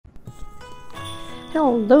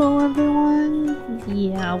Hello everyone!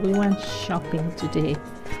 Yeah, we went shopping today.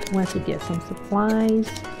 Went to get some supplies.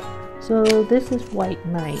 So this is White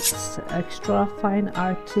Nights Extra Fine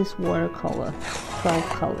Artist Watercolor, 12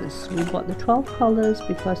 colors. We bought the 12 colors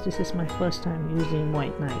because this is my first time using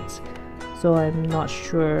White Nights. So I'm not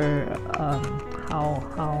sure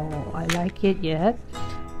how I like it yet.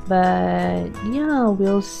 But yeah,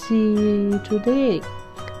 we'll see today.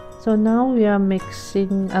 So now we are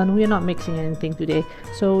mixing, and we are not mixing anything today.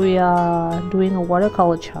 So we are doing a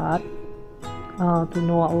watercolor chart to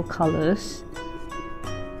know our colors.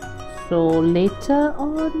 So later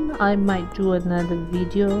on I might do another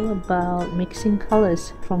video about mixing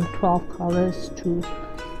colors from 12 colors to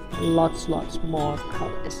lots more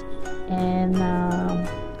colors. And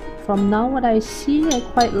from now what I see, I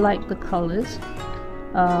quite like the colors,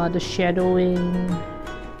 the shadowing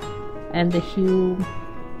and the hue.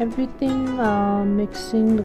 Everything, mixing the